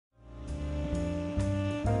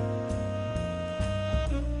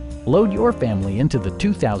Load your family into the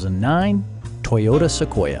 2009 Toyota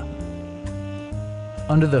Sequoia.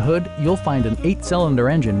 Under the hood, you'll find an 8-cylinder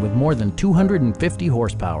engine with more than 250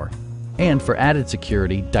 horsepower. And for added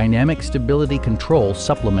security, dynamic stability control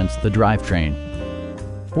supplements the drivetrain.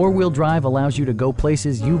 Four-wheel drive allows you to go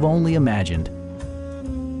places you've only imagined.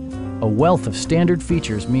 A wealth of standard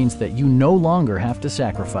features means that you no longer have to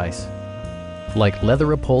sacrifice, like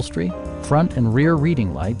leather upholstery, front and rear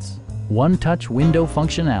reading lights, one-touch window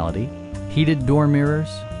functionality, heated door mirrors,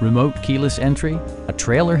 remote keyless entry, a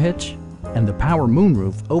trailer hitch, and the power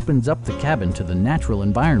moonroof opens up the cabin to the natural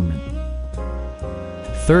environment.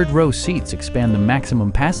 Third-row seats expand the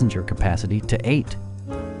maximum passenger capacity to 8.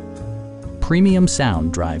 Premium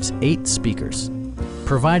sound drives 8 speakers,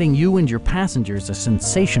 providing you and your passengers a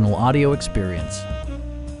sensational audio experience.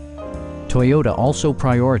 Toyota also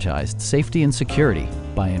prioritized safety and security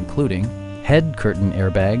by including head curtain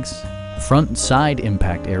airbags, front and side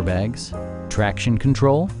impact airbags, traction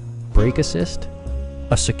control, brake assist,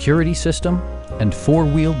 a security system, and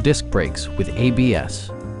 4-wheel disc brakes with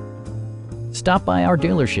ABS. Stop by our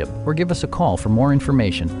dealership or give us a call for more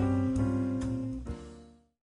information.